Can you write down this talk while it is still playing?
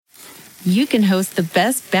you can host the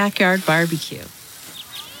best backyard barbecue.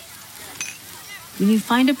 When you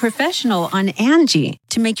find a professional on Angie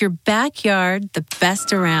to make your backyard the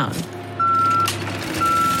best around.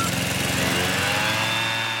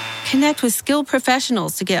 Connect with skilled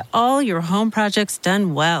professionals to get all your home projects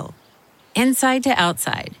done well. Inside to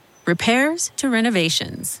outside, repairs to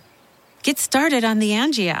renovations. Get started on the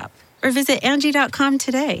Angie app or visit Angie.com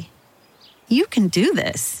today. You can do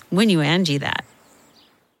this when you Angie that.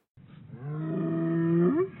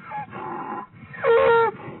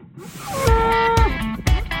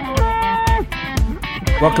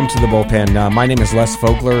 Welcome to the Bullpen. My name is Les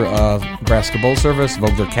Vogler of Nebraska Bull Service,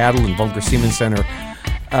 Vogler Cattle, and Vogler Semen Center.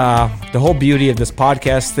 The whole beauty of this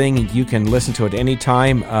podcast thing, you can listen to it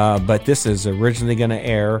anytime, but this is originally going to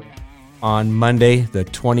air on Monday, the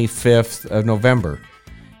 25th of November.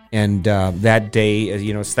 And that day,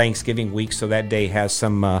 it's Thanksgiving week, so that day has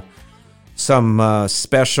some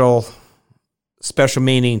special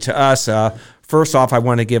meaning to us. First off, I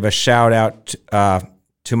want to give a shout out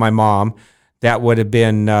to my mom. That would have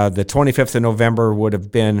been the 25th of November would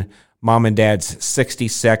have been Mom and Dad's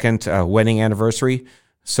 62nd wedding anniversary.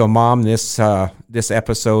 So, Mom, this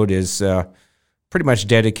episode is pretty much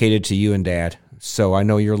dedicated to you and Dad. So I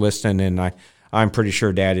know you're listening, and I'm pretty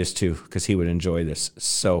sure Dad is too, because he would enjoy this.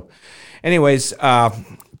 So, anyways,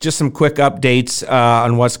 just some quick updates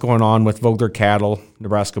on what's going on with Vogler Cattle,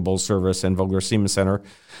 Nebraska Bull Service, and Vogler Semen Center.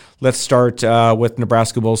 Let's start with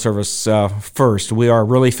Nebraska Bull Service first. We are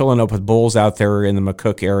really filling up with bulls out there in the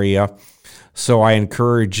McCook area. So I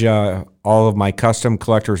encourage all of my custom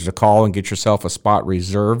collectors to call and get yourself a spot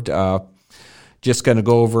reserved. Just going to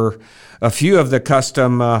go over a few of the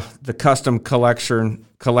custom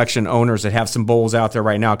collection owners that have some bulls out there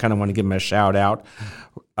right now. I kind of want to give them a shout out.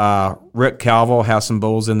 Rick Calvo has some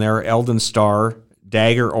bulls in there. Eldon Starr,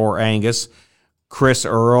 Dagger or Angus, Chris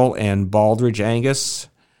Earl and Baldridge Angus.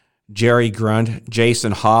 Jerry Grund,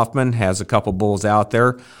 Jason Hoffman has a couple bulls out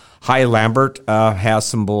there. Hy Lambert has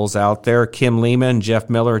some bulls out there. Kim Lehman, Jeff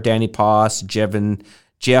Miller, Danny Poss, Jeff and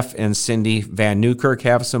Cindy Van Newkirk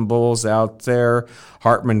have some bulls out there.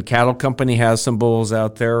 Hartman Cattle Company has some bulls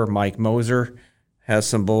out there. Mike Moser has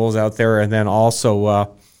some bulls out there. And then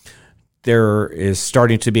also there is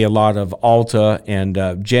starting to be a lot of Alta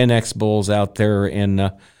and Gen X bulls out there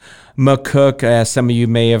in McCook. As some of you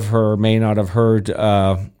may have heard, may not have heard,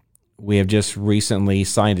 we have just recently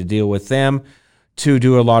signed a deal with them to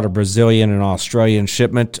do a lot of Brazilian and Australian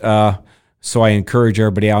shipment. So I encourage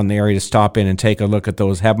everybody out in the area to stop in and take a look at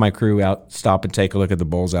those. Have my crew out, stop and take a look at the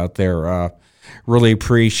bulls out there. Really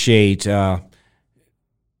appreciate Alta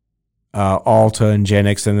and Gen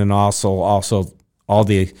X, and then also all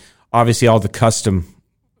the custom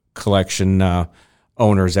collection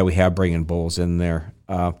owners that we have bringing bulls in there.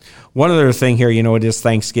 One other thing here, it is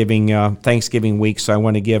Thanksgiving week, so I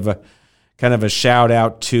want to give a kind of a shout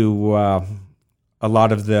out to a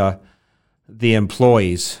lot of the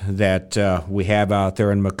employees that we have out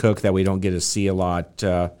there in McCook that we don't get to see a lot.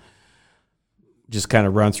 Just kind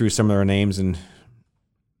of run through some of their names and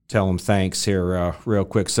tell them thanks here real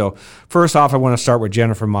quick. So first off, I want to start with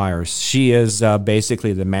Jennifer Myers. She is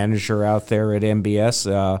basically the manager out there at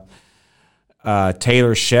MBS.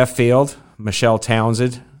 Taylor Sheffield, Michelle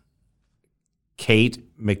Townsend, Kate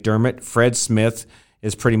McDermott, Fred Smith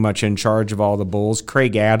is pretty much in charge of all the bulls.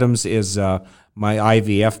 Craig Adams is my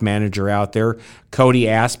IVF manager out there. Cody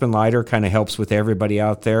Aspenleiter kind of helps with everybody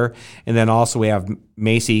out there. And then also we have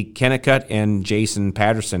Macy Kennicott and Jason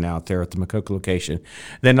Patterson out there at the McCook location.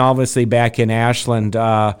 Then obviously back in Ashland,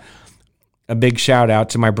 a big shout out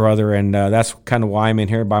to my brother, and that's kind of why I'm in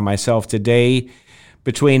here by myself today.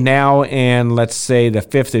 Between now and, let's say, the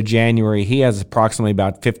 5th of January, he has approximately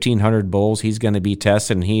about 1,500 bulls he's going to be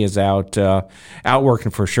testing. He is out working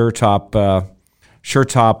for SureTop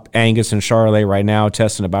Angus and Charolais right now,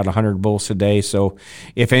 testing about 100 bulls a day. So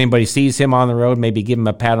if anybody sees him on the road, maybe give him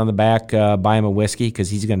a pat on the back, buy him a whiskey, because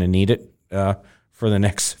he's going to need it for the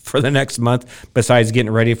next month, besides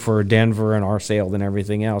getting ready for Denver and our sale and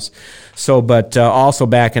everything else. So, but also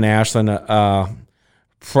back in Ashland,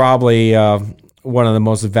 probably one of the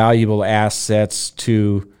most valuable assets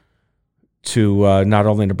to not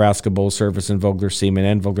only Nebraska Bull Service and Vogler Semen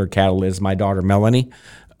and Vogler Cattle is my daughter Melanie.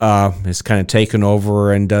 Has kind of taken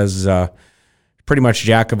over and does pretty much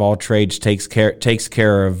jack of all trades. Takes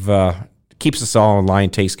care of keeps us all in line,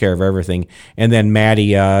 takes care of everything. And then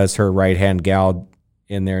Maddie is her right hand gal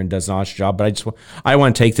in there and does an awesome job. But I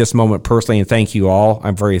want to take this moment personally and thank you all.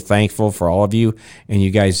 I'm very thankful for all of you, and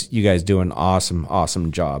you guys do an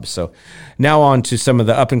awesome job. So now on to some of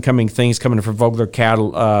the up and coming things coming from Vogler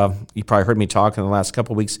Cattle. You probably heard me talk in the last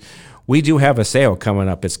couple of weeks. We do have a sale coming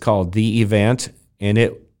up. It's called The Event, and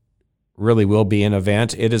it really will be an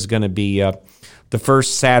event. It is going to be the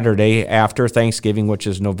first Saturday after Thanksgiving, which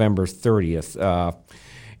is November 30th.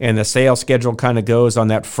 And the sales schedule kind of goes on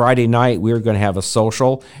that Friday night. We're going to have a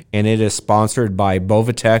social, and it is sponsored by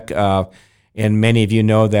Bovatech. And many of you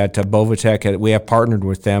know that Bovatech, we have partnered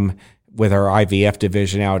with them with our IVF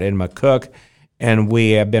division out in McCook. And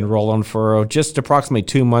we have been rolling for just approximately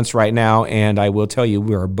 2 months right now. And I will tell you,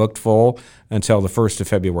 we are booked full until the 1st of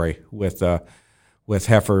February with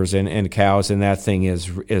heifers and cows. And that thing is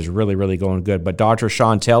really, really going good. But Dr.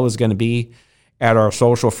 Chantel is going to be at our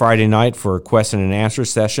social Friday night for a question and answer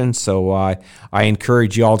session. So I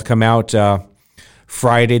encourage you all to come out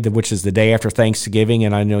Friday, which is the day after Thanksgiving.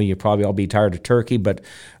 And I know you probably all be tired of turkey, but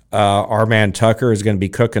our man Tucker is going to be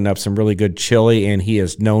cooking up some really good chili, and he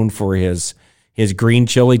is known for his green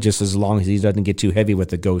chili, just as long as he doesn't get too heavy with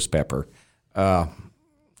the ghost pepper.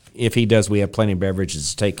 If he does, we have plenty of beverages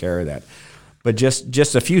to take care of that. But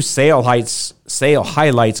just a few sale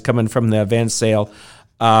highlights coming from the event sale.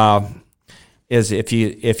 Is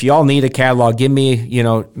if y'all need a catalog, give me,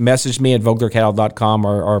 message me at voglercattle.com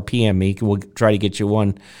or PM me. We'll try to get you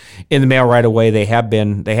one in the mail right away. They have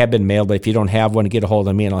been mailed, but if you don't have one, get a hold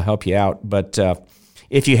of me and I'll help you out. But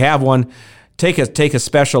if you have one, take a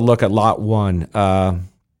special look at lot 1.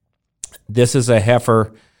 This is a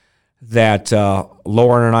heifer that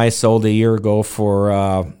Lauren and I sold a year ago for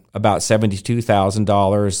about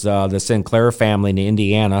 $72,000. The Sinclair family in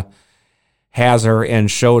Indiana has her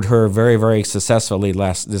and showed her very, very successfully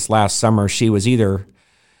this last summer. She was either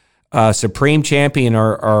Supreme Champion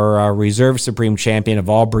or Reserve Supreme Champion of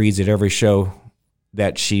all breeds at every show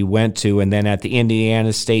that she went to. And then at the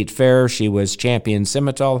Indiana State Fair, she was Champion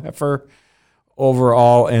Simmental heifer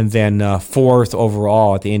overall, and then 4th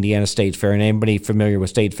overall at the Indiana State Fair. And anybody familiar with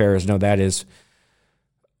state fairs know that is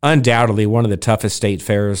undoubtedly one of the toughest state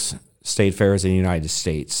fairs in the United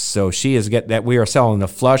States. So she is we are selling the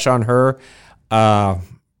flush on her.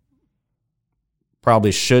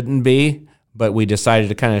 Probably shouldn't be, but we decided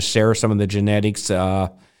to kind of share some of the genetics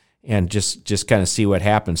and just kind of see what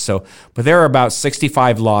happens. But there are about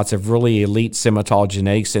 65 lots of really elite Simmental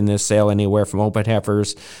genetics in this sale, anywhere from open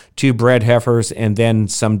heifers to bred heifers, and then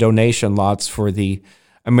some donation lots for the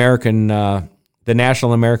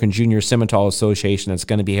National American Junior Simmental Association that's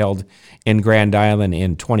going to be held in Grand Island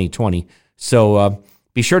in 2020. So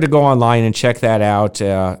be sure to go online and check that out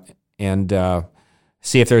and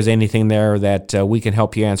see if there's anything there that we can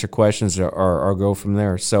help you answer questions or go from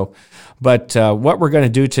there. But what we're going to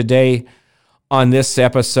do today on this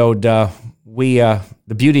episode, the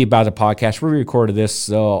beauty about the podcast, we recorded this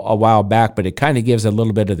a while back, but it kind of gives a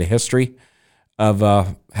little bit of the history of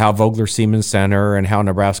how Vogler Semen Center and how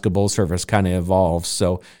Nebraska Bull Service kind of evolved.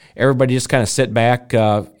 So everybody just kind of sit back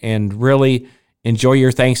and really enjoy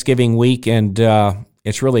your Thanksgiving week. And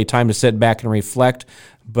it's really time to sit back and reflect.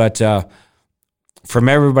 But from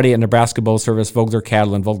everybody at Nebraska Bull Service, Vogler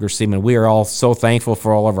Cattle, and Vogler Semen, we are all so thankful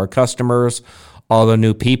for all of our customers, all the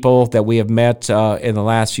new people that we have met in the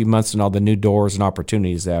last few months, and all the new doors and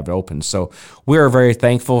opportunities that have opened. So we are very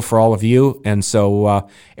thankful for all of you. And so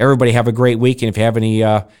everybody have a great week. And if you have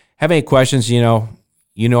any questions, you know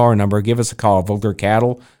our number. Give us a call. Vogler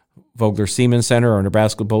Cattle, Vogler Semen Center, or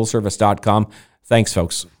NebraskaBullService.com. Thanks,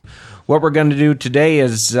 folks. What we're going to do today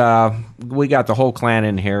is we got the whole clan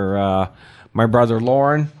in here. My brother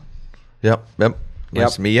Lauren. Yep.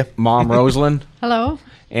 Nice to meet you. Mom Rosalind. Hello.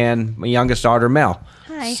 And my youngest daughter Mel.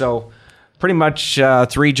 Hi. So pretty much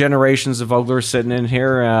 3 generations of Vogler sitting in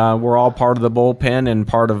here. We're all part of the bullpen and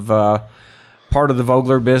part of the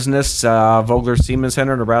Vogler business, Vogler Semen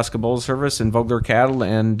Center, Nebraska Bull Service, and Vogler Cattle.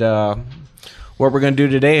 And what we're going to do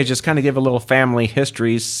today is just kind of give a little family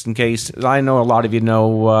history, in case I know a lot of you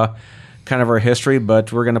know kind of our history,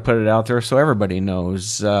 but we're going to put it out there so everybody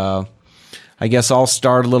knows. I guess I'll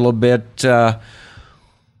start a little bit.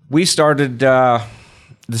 We started the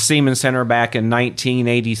Semen Center back in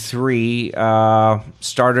 1983.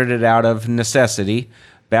 Started it out of necessity.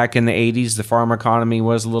 Back in the 80s, the farm economy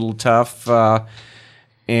was a little tough.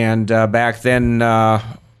 And back then,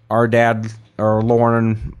 our dad, or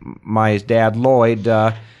Lauren, my dad Lloyd,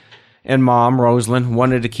 and Mom Rosalind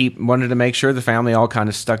wanted to make sure the family all kind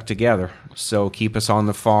of stuck together. So keep us on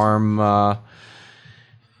the farm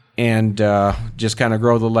and just kind of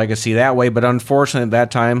grow the legacy that way. But unfortunately, at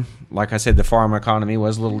that time, like I said, the farm economy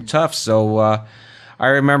was a little tough. So I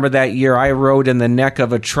remember that year I rode in the neck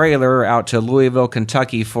of a trailer out to Louisville,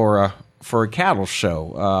 Kentucky for a cattle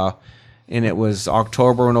show. And it was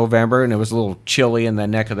October or November, and it was a little chilly in the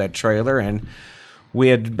neck of that trailer. And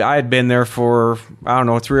I had been there for,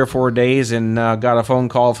 3 or 4 days, and got a phone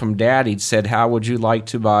call from Dad. He'd said, "How would you like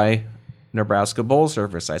to buy Nebraska Bull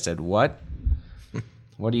Service?" I said, "What?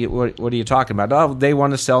 What are you talking about?" "Oh, they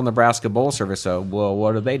want to sell Nebraska Bull Service." So, well,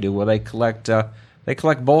 what do? Well, they collect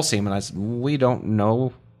bull semen. I said, "We don't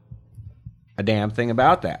know a damn thing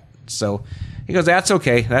about that." So he goes, "That's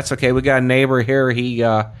okay. That's okay. We got a neighbor here. He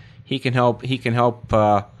can help. He can help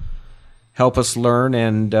us learn,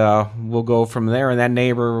 and we'll go from there." And that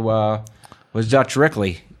neighbor was Dutch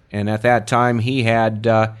Rickley, and at that time he had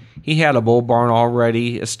a bull barn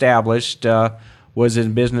already established. Was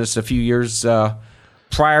in business a few years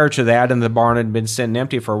prior to that, and the barn had been sitting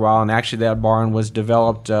empty for a while. And actually, that barn was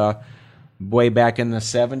developed way back in the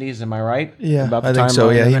 70s. Am I right? Yeah, about the I think time so.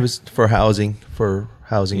 Yeah, he there? was for housing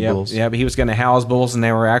bulls. Yeah, but he was going to house bulls, and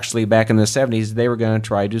they were actually back in the 70s. They were going to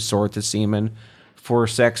try to sort the semen for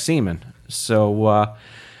sex semen. So,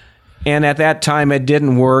 and at that time it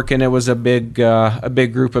didn't work, and it was a big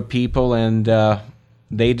group of people, and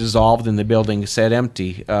they dissolved, and the building sat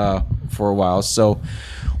empty for a while. So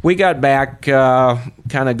we got back kind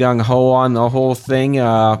of gung ho on the whole thing,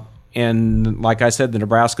 and like I said, the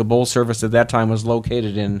Nebraska Bull Service at that time was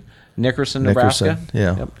located in Nickerson, Nebraska.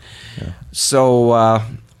 Yeah. Yep. Yeah. So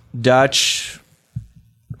Dutch,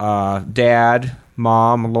 Dad,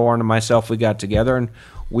 Mom, Lauren, and myself, we got together and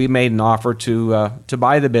we made an offer to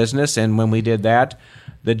buy the business. And when we did that,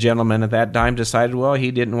 the gentleman at that time decided, well, he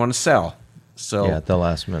didn't want to sell. So at the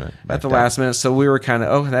last minute. Last minute. So we were kind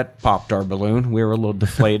of, that popped our balloon. We were a little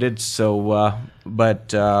deflated. So,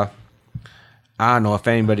 but I don't know if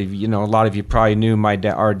anybody, a lot of you probably knew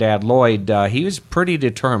our dad, Lloyd. He was pretty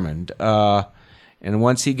determined. And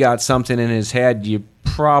once he got something in his head, you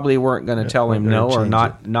probably weren't going to tell him no or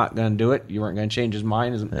not going to do it. You weren't going to change his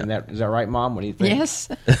mind. Is that right, Mom? What do you think? Yes.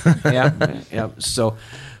 Yeah. So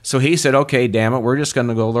he said, okay, damn it, we're just going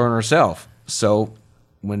to go learn ourselves. So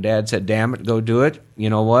when Dad said, damn it, go do it, you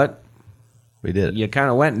know what? We did it. You kind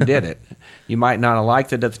of went and did it. You might not have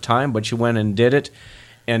liked it at the time, but you went and did it.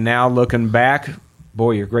 And now looking back,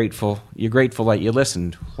 boy, you're grateful. You're grateful that you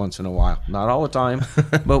listened once in a while. Not all the time,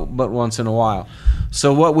 but once in a while.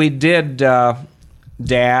 So what we did,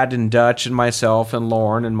 Dad and Dutch and myself and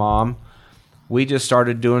Lauren and Mom, we just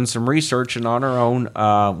started doing some research and on our own.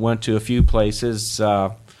 Went to a few places.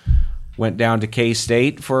 Went down to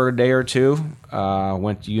K-State for a day or two.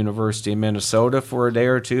 Went to University of Minnesota for a day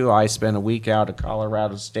or two. I spent a week out at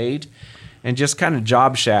Colorado State and just kind of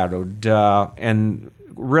job shadowed and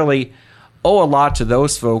really owe a lot to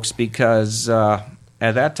those folks because at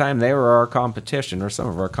that time they were our competition or some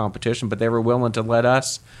of our competition, but they were willing to let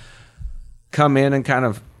us come in and kind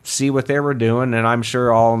of see what they were doing. And I'm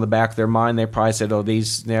sure all in the back of their mind, they probably said, oh,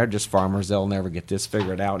 they're just farmers. They'll never get this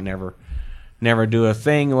figured out, never do a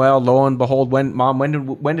thing. Well, lo and behold,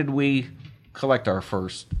 when did we collect our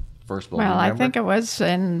first bull? Well, I think it was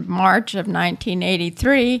in March of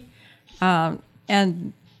 1983,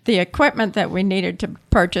 and the equipment that we needed to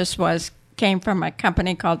purchase came from a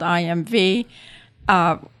company called IMV,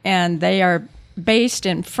 and they are based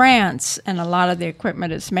in France, and a lot of the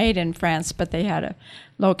equipment is made in France, but they had a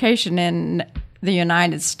location in the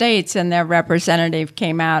United States, and their representative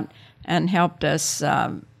came out and helped us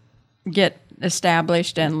get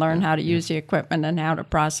established and learn how to use the equipment and how to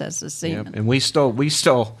process the semen. Yep. And we still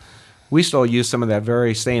use some of that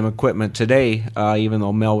very same equipment today, even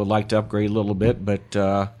though Mel would like to upgrade a little bit,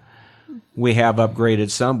 but we have upgraded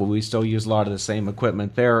some, but we still use a lot of the same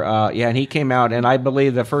equipment there. And he came out, and I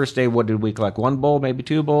believe the first day, what did we collect? 1 bull, maybe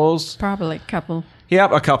 2 bulls? Probably a couple.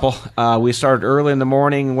 Yep, a couple. We started early in the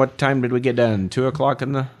morning. What time did we get done? 2 o'clock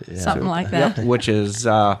in the... Something like that. Yep, which is...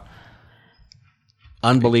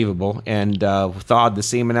 unbelievable, and thawed the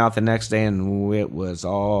semen out the next day, and it was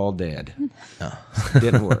all dead.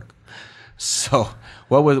 Didn't work. So,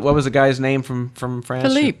 what was the guy's name from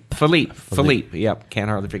France? Philippe. Yep, can't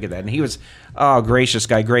hardly forget that. And he was, gracious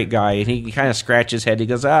guy, great guy. And he kind of scratched his head. He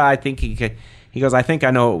goes, I think I think I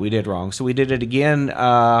know what we did wrong. So we did it again.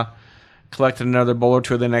 Collected another bull or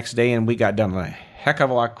two the next day, and we got done a heck of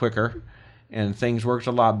a lot quicker, and things worked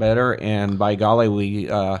a lot better. And by golly, we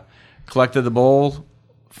collected the bull,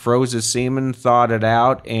 froze his semen, thawed it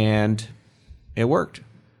out, and it worked.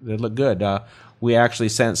 It looked good. We actually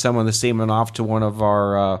sent some of the semen off to one of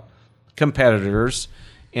our competitors,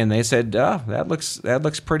 and they said, that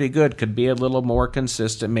looks pretty good. Could be a little more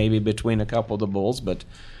consistent maybe between a couple of the bulls, but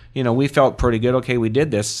we felt pretty good. Okay, we did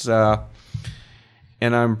this.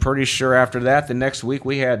 And I'm pretty sure after that, the next week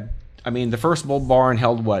we had, the first bull barn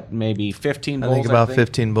held what, maybe 15 bulls? I think about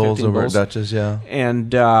 15 bulls 15 over bulls. at Dutch's, yeah.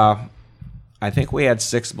 And I think we had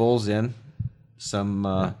 6 bulls in. Some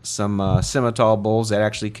Simmental bulls that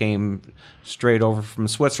actually came straight over from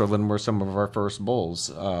Switzerland were some of our first bulls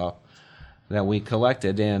that we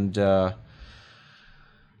collected. And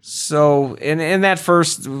so in that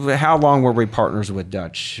first, how long were we partners with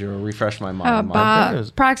Dutch? Refresh my mind.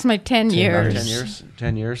 Approximately 10 years.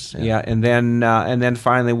 10 years. Yeah. And then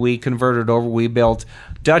finally we converted over. We built.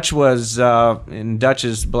 Dutch was, and Dutch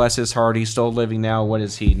is, bless his heart, he's still living now. What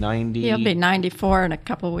is he, 90? He'll be 94 in a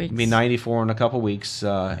couple of weeks. He'll be 94 in a couple of weeks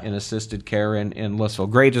in assisted care in Louisville.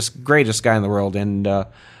 Greatest guy in the world. And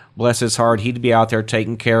bless his heart, he'd be out there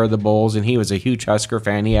taking care of the bulls, and he was a huge Husker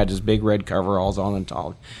fan. He had his big red coveralls on and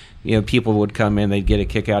all. People would come in, they'd get a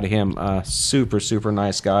kick out of him. Super, super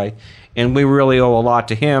nice guy. And we really owe a lot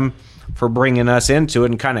to him for bringing us into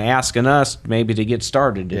it and kind of asking us maybe to get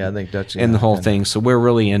started. Yeah, I think Dutch in the whole thing. So we're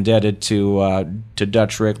really indebted to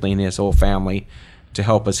Dutch Rickley and his whole family to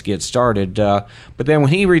help us get started. But then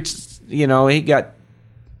when he was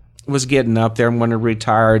getting up there and wanted to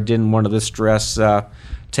retire, didn't want the stress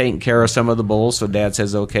taking care of some of the bulls. So Dad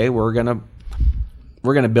says, "Okay, we're gonna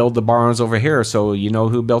build the barns over here." So you know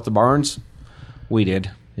who built the barns? We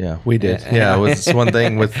did. Yeah, we did. Yeah, it was one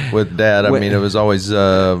thing with Dad. I mean, it was always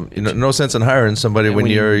no sense in hiring somebody when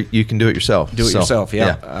you can do it yourself. Do it yourself,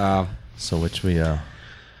 yeah. So which we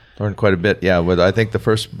learned quite a bit. Yeah, I think the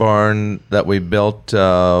first barn that we built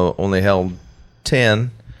only held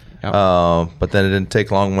 10, but then it didn't take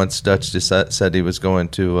long. Once Dutch said he was going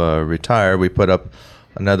to retire, we put up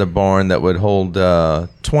another barn that would hold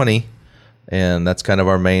 20. And that's kind of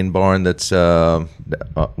our main barn. That's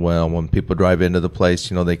when people drive into the place,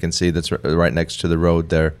 they can see that's right next to the road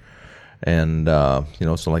there. And so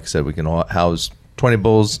like I said, we can house 20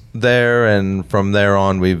 bulls there, and from there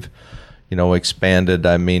on, we've expanded.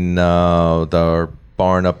 I mean, the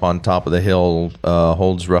barn up on top of the hill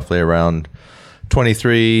holds roughly around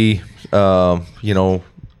 23, bulls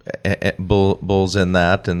in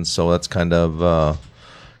that, and so that's kind of where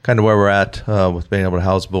we're at with being able to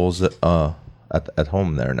house bulls at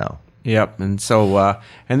home there now. Yep, and so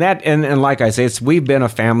and like I say, we've been a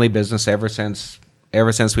family business ever since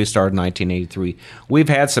we started in 1983. We've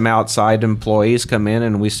had some outside employees come in,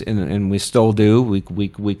 and we still do. We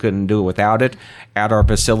couldn't do it without it at our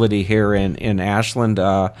facility here in Ashland.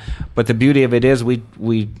 But the beauty of it is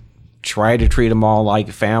we try to treat them all like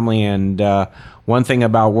family. And one thing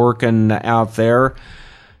about working out there,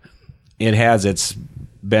 it has its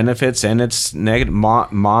benefits and its negative.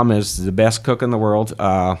 Mom is the best cook in the world.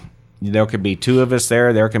 There could be 2 of us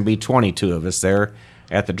there. There can be 22 of us there.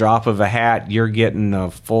 At the drop of a hat, you're getting a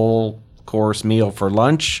full course meal for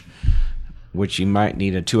lunch, which you might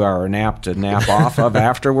need a 2-hour nap to nap off of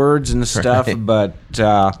afterwards and stuff. Right. But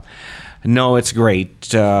no, it's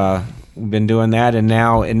great. We've been doing that, and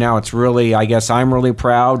now it's really. I guess I'm really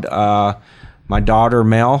proud. My daughter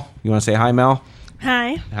Mel. You want to say hi, Mel?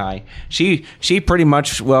 Hi. She pretty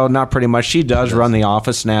much, well, not pretty much. She does run the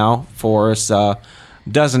office now for us.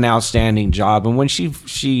 Does an outstanding job. And when she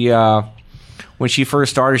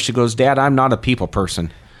first started, she goes, "Dad, I'm not a people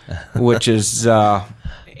person," which is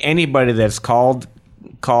anybody that's called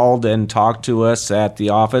and talked to us at the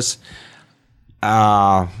office.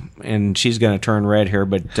 And she's going to turn red here,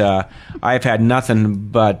 but I've had nothing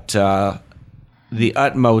but the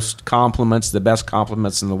utmost compliments, the best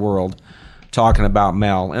compliments in the world, talking about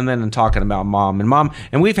Mel, and then talking about Mom.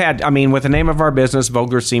 And we've had, with the name of our business,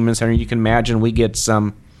 Vogler Semen Center, you can imagine we get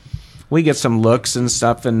some looks and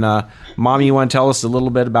stuff. And Mom, you want to tell us a little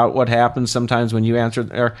bit about what happens sometimes when you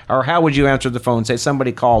answer, or how would you answer the phone? Say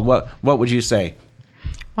somebody called, what would you say?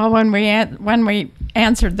 Well, when we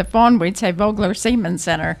answered the phone, we'd say Vogler Semen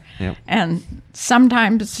Center. Yep. And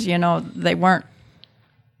sometimes, they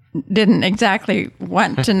didn't exactly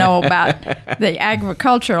want to know about the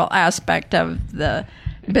agricultural aspect of the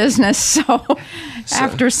business. So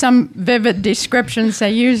after some vivid descriptions,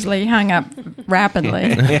 they usually hung up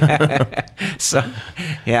rapidly. So,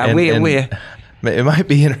 yeah, and it might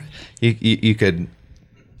be you could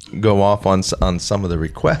go off on some of the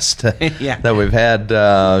requests that we've had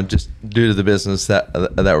just due to the business that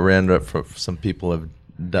we're in. For some people have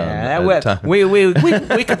done. Yeah,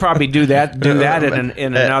 we could probably do that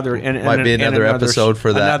in another episode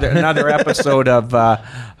for that. Another episode of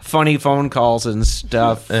funny phone calls and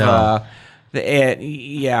stuff. Yeah.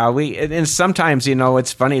 And sometimes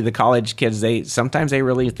it's funny. The college kids, they sometimes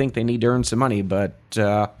really think they need to earn some money, but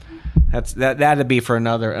That'd be for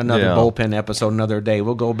another bullpen episode, another day.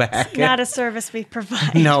 We'll go back. Not a service we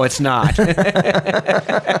provide. No, it's not.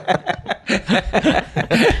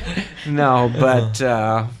 No, but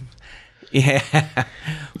yeah.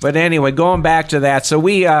 But anyway, going back to that, so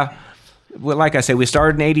we, like I said, we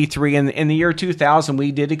started in '83. In the year 2000,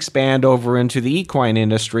 we did expand over into the equine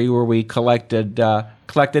industry, where we collected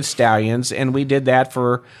stallions, and we did that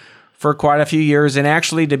for quite a few years. And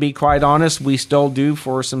actually, to be quite honest, we still do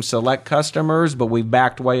for some select customers, but we've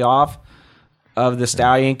backed way off of the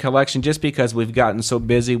stallion collection just because we've gotten so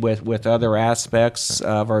busy with other aspects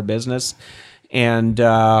of our business. And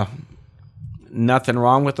nothing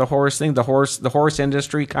wrong with the horse thing. The horse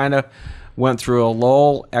industry kind of went through a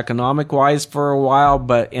lull economic wise for a while,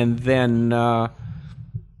 and then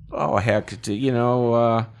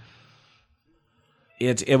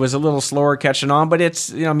it was a little slower catching on, but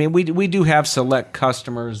it's, we do have select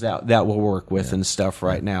customers that we'll work with and stuff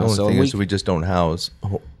right now. The only thing is we just don't house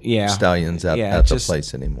stallions at the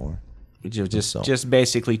place anymore. Just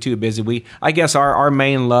basically too busy. We guess our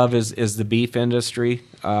main love is the beef industry,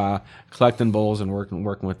 collecting bulls and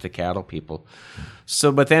working with the cattle people.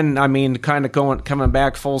 So, but then kind of coming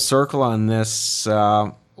back full circle on this.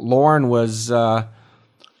 Lauren was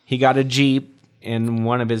he got a Jeep, and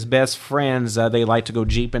one of his best friends they like to go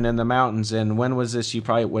jeeping in the mountains. And when was this?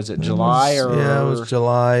 Was it July or? Yeah, it was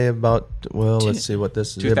July. Let's see what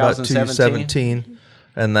this is. 2017.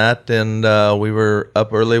 And we were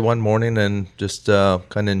up early one morning and just kind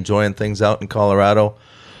of enjoying things out in Colorado,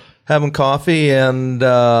 having coffee, and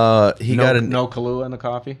he got no Kahlua in the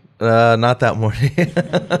coffee. Not that morning.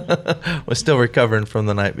 Was still recovering from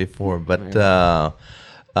the night before, but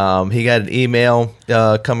he got an email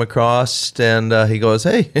come across, and he goes,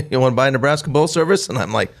 "Hey, you want to buy Nebraska Bull Service?" And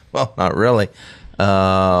I'm like, "Well, not really."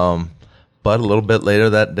 But a little bit later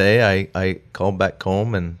that day, I called back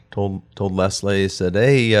home and told Leslie, said,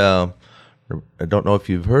 "Hey, I don't know if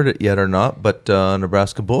you've heard it yet or not, but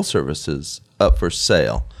Nebraska Bull Service is up for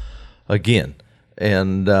sale again."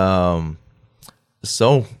 And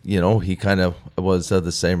so, he kind of was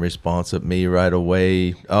the same response at me right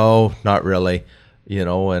away. "Oh, not really,"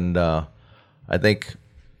 and I think,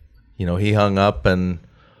 he hung up and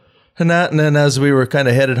then as we were kind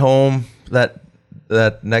of headed home that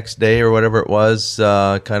next day or whatever it was,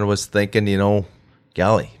 kind of was thinking,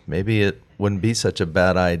 golly, maybe it wouldn't be such a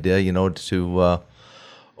bad idea, to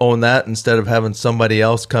own that instead of having somebody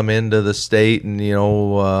else come into the state and,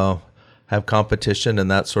 have competition and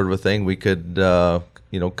that sort of a thing. We could,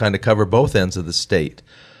 kind of cover both ends of the state.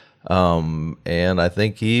 And I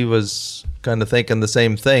think he was kind of thinking the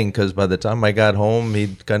same thing, because by the time I got home,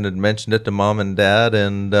 he kind of mentioned it to Mom and Dad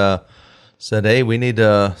and said, "Hey, we need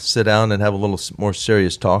to sit down and have a little more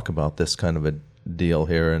serious talk about this kind of a deal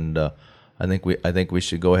here, and I think we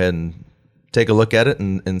should go ahead and take a look at it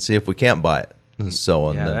and see if we can't buy it." And so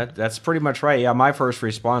on. Yeah, that's pretty much right. Yeah, my first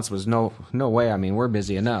response was no way. We're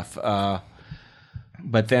busy enough.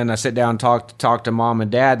 But then I sit down and talk to Mom and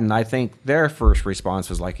Dad, and I think their first response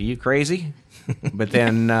was like, "Are you crazy?" But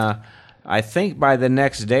then I think by the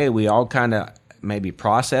next day we all kind of maybe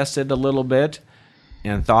processed it a little bit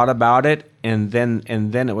and thought about it, and then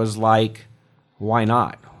it was like, why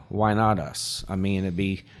not? Why not us?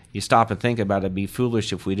 You stop and think about it, it'd be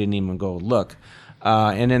foolish if we didn't even go look.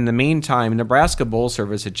 And in the meantime, Nebraska Bull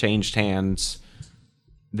Service had changed hands.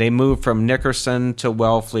 They moved from Nickerson to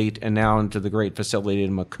Wellfleet and now into the great facility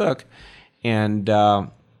in McCook. And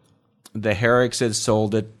the Herricks had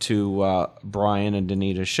sold it to Brian and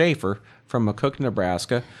Danita Schaefer from McCook,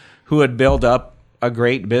 Nebraska, who had built up a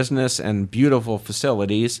great business and beautiful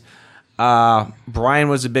facilities. Brian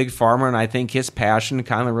was a big farmer, and I think his passion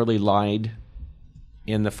kind of really lied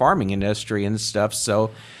in the farming industry and stuff.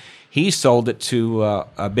 So he sold it to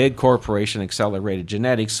a big corporation, Accelerated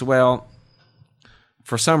Genetics. Well,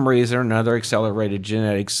 for some reason or another, Accelerated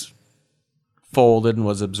Genetics folded and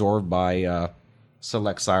was absorbed by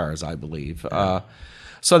Select Sires, I believe.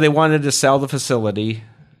 So they wanted to sell the facility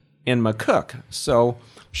in McCook. So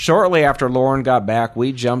shortly after Lauren got back,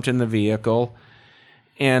 we jumped in the vehicle,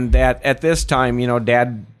 and at this time,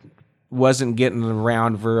 Dad wasn't getting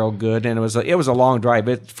around real good, and it was a long drive.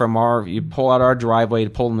 You pull out our driveway,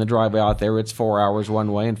 pull in the driveway out there, it's 4 hours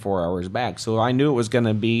one way and 4 hours back. So I knew it was going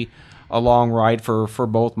to be a long ride for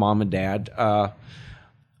both Mom and Dad.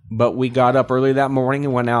 But we got up early that morning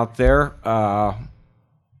and went out there,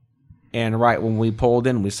 and right when we pulled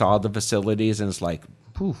in, we saw the facilities, and it's like,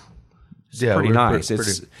 poof. It's pretty nice.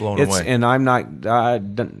 Pretty blown away. And I'm not,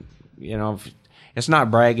 it's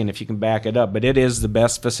not bragging if you can back it up, but it is the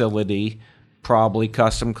best facility, probably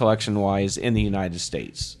custom collection wise, in the United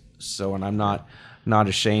States. So, and I'm not not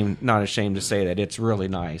ashamed to say that it's really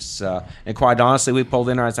nice. And quite honestly, we pulled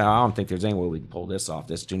in there. I said, I don't think there's any way we can pull this off.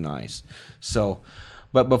 This is too nice. So,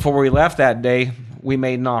 but before we left that day, we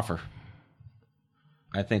made an offer.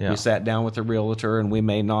 I think we sat down with the realtor and we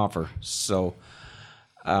made an offer. So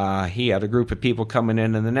he had a group of people coming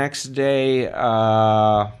in, and the next day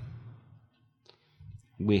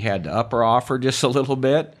we had to up our offer just a little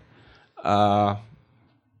bit.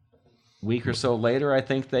 Week or so later, I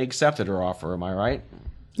think they accepted our offer. Am I right?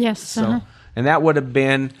 Yes. So, and that would have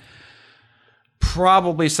been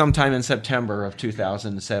probably sometime in September of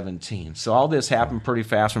 2017. So all this happened pretty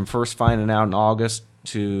fast, from first finding out in August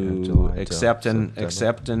to accepting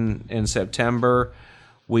in September.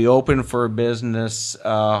 We opened for business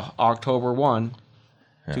October 1,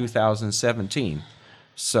 2017.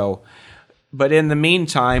 So, but in the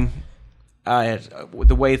meantime,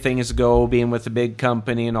 the way things go, being with the big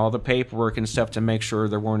company and all the paperwork and stuff to make sure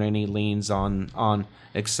there weren't any liens on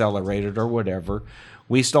Accelerated or whatever,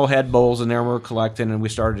 we still had bulls in there. We were collecting, and we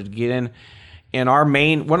started to get in. And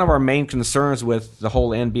one of our main concerns with the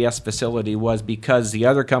whole NBS facility was because the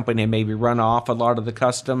other company maybe run off a lot of the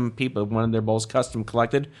custom people, one of their bulls custom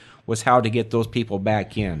collected, was how to get those people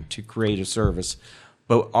back in to create a service.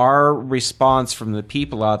 But our response from the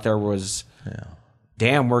people out there was,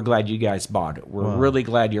 damn, we're glad you guys bought it. We're really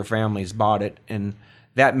glad your families bought it. And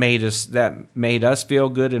that made us feel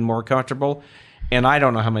good and more comfortable. And I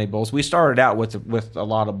don't know how many bulls. We started out with a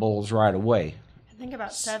lot of bulls right away. I think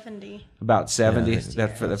about 70. About 70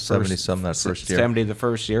 for the 70 some that first year. 70 the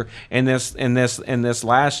first year. And this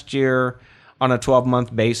last year, on a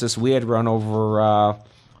 12-month basis, we had run over.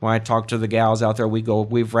 When I talked to the gals out there,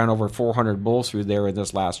 we've run over 400 bulls through there in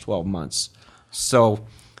this last 12 months. So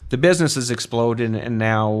the business has exploded, and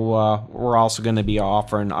now we're also going to be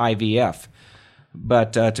offering IVF.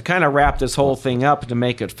 But to kind of wrap this whole thing up, to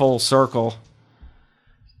make it full circle,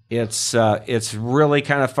 it's really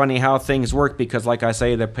kind of funny how things work, because, like I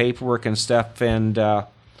say, the paperwork and stuff. And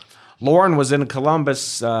Lauren was in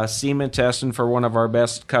Columbus semen testing for one of our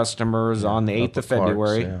best customers on the 8th of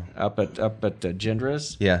February up at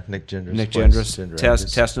Gindra's. Yeah, Nick Gindra's. Nick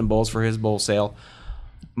Gindra's testing bulls for his bull sale.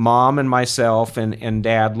 Mom and myself and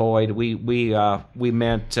Dad Lloyd, we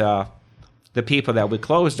met the people that we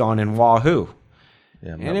closed on in Wahoo.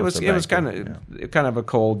 Yeah, and it was kind of a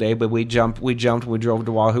cold day, but we drove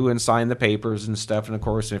to Wahoo and signed the papers and stuff. And of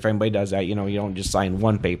course, if anybody does that, you don't just sign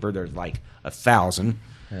one paper. There's like 1,000.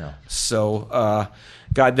 Yeah. So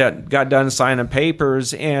got done signing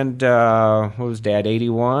papers, and what was Dad,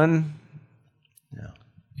 81? Yeah,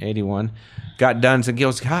 81. Got done and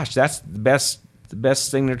goes, gosh, that's the best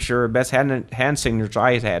signature, best hand signature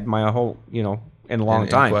I had my whole, in a long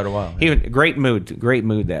time. Quite a while. He was great mood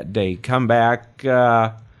that day. Come back.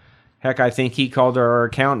 Heck, I think he called our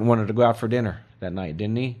accountant and wanted to go out for dinner that night,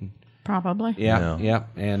 didn't he? Probably. Yeah.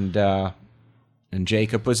 And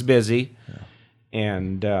Jacob was busy. Yeah.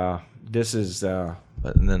 And this is.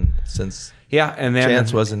 But then since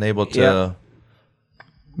Chance wasn't able to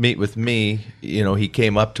meet with me, he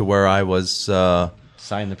came up to where I was.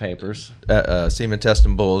 Sign the papers. Semen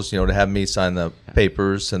testing bulls, to have me sign the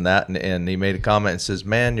papers and that. And he made a comment and says,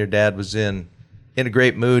 "Man, your dad was in a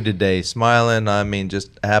great mood today, smiling. I mean,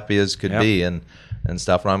 just happy as could be and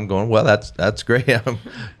stuff." And I'm going, well, that's great.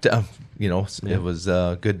 It was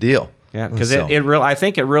a good deal. Yeah, because I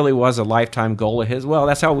think it really was a lifetime goal of his. Well,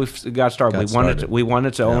 that's how we got started. We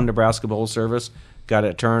wanted to own Nebraska Bull Service. Got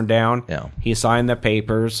it turned down. Yeah. He signed the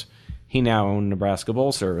papers. He now owned Nebraska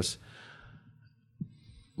Bull Service.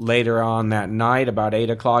 Later on that night, about 8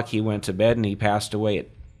 o'clock, he went to bed, and he passed away at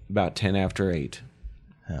about 10 after 8.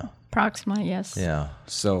 Yeah. Approximately, yes. Yeah.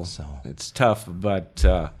 So it's tough, but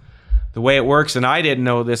the way it works, and I didn't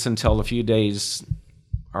know this until a few days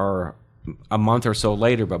or a month or so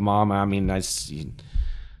later, but Mom, God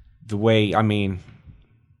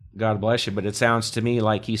bless you, but it sounds to me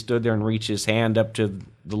like he stood there and reached his hand up to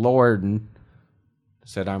the Lord and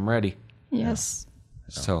said, "I'm ready." Yes.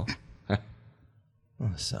 So...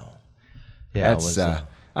 yeah, that's,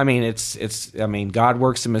 God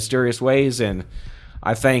works in mysterious ways, and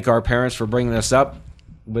I thank our parents for bringing us up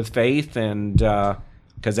with faith, and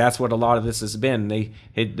because that's what a lot of this has been. They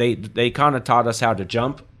kind of taught us how to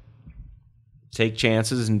jump, take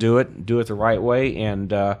chances, and do it the right way, and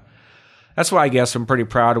that's why I guess I'm pretty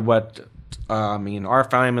proud of what our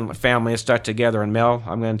family has stuck together. And Mel,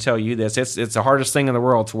 I'm going to tell you this: it's the hardest thing in the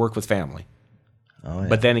world to work with family. Oh, yeah.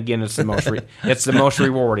 But then again, it's the most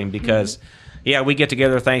rewarding, because, we get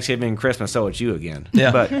together Thanksgiving and Christmas, so it's you again.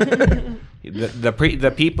 Yeah. But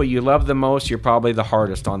the people you love the most, you're probably the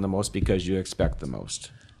hardest on the most, because you expect the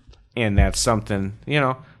most, and that's something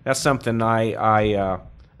that's something I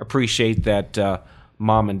appreciate that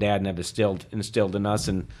Mom and Dad have instilled in us.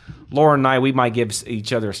 And Laura and I, we might give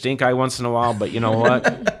each other a stink eye once in a while, but you know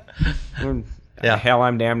what? Hell,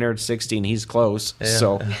 I'm damn near at 60 and he's close. Yeah.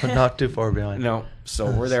 So Not too far behind. no, so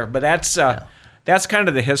we're there. But that's kind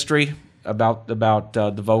of the history about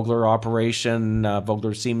the Vogler operation,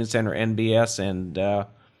 Vogler Semen Center, NBS, and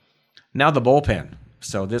now the bullpen.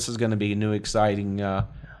 So this is going to be a new, exciting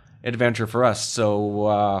adventure for us.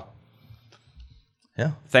 So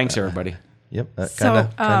thanks everybody. Yep, that So,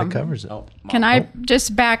 kind of covers it. Can I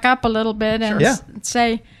just back up a little bit and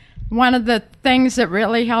say one of the things that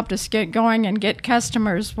really helped us get going and get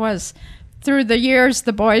customers was through the years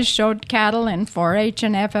the boys showed cattle in 4-H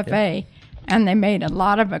and FFA, and they made a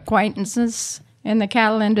lot of acquaintances in the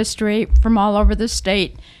cattle industry from all over the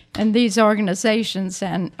state and these organizations.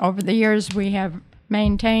 And over the years we have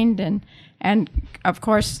maintained and of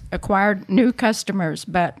course acquired new customers,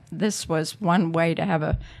 but this was one way to have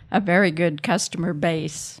a very good customer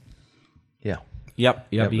base. Yep.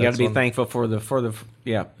 You got to be thankful for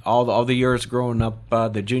all the years growing up,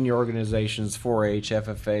 the junior organizations, 4-H,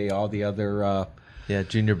 FFA, all the other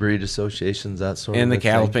junior breed associations, that sort of and the thing.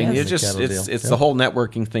 cattle thing. Yes. It's the whole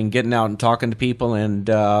networking thing, getting out and talking to people, and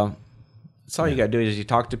that's all you got to do is you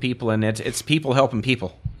talk to people, and it's people helping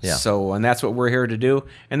people. Yeah. So, and that's what we're here to do,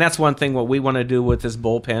 and that's one thing what we want to do with this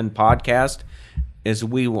Bullpen podcast is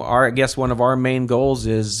I guess one of our main goals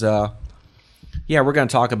is we're going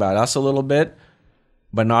to talk about us a little bit,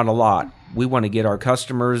 but not a lot. We want to get our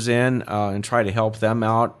customers in and try to help them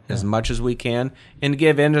out as much as we can, and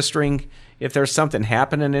give industry, if there's something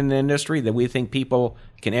happening in the industry that we think people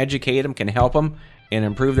can educate them, can help them, and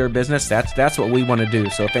improve their business, that's what we want to do.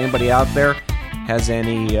 So if anybody out there has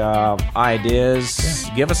any ideas,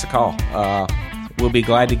 give us a call. We'll be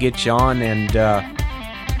glad to get you on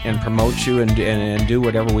and promote you and do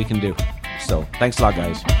whatever we can do. So thanks a lot,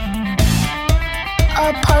 guys.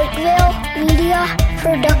 A Parkville Media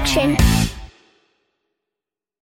Production.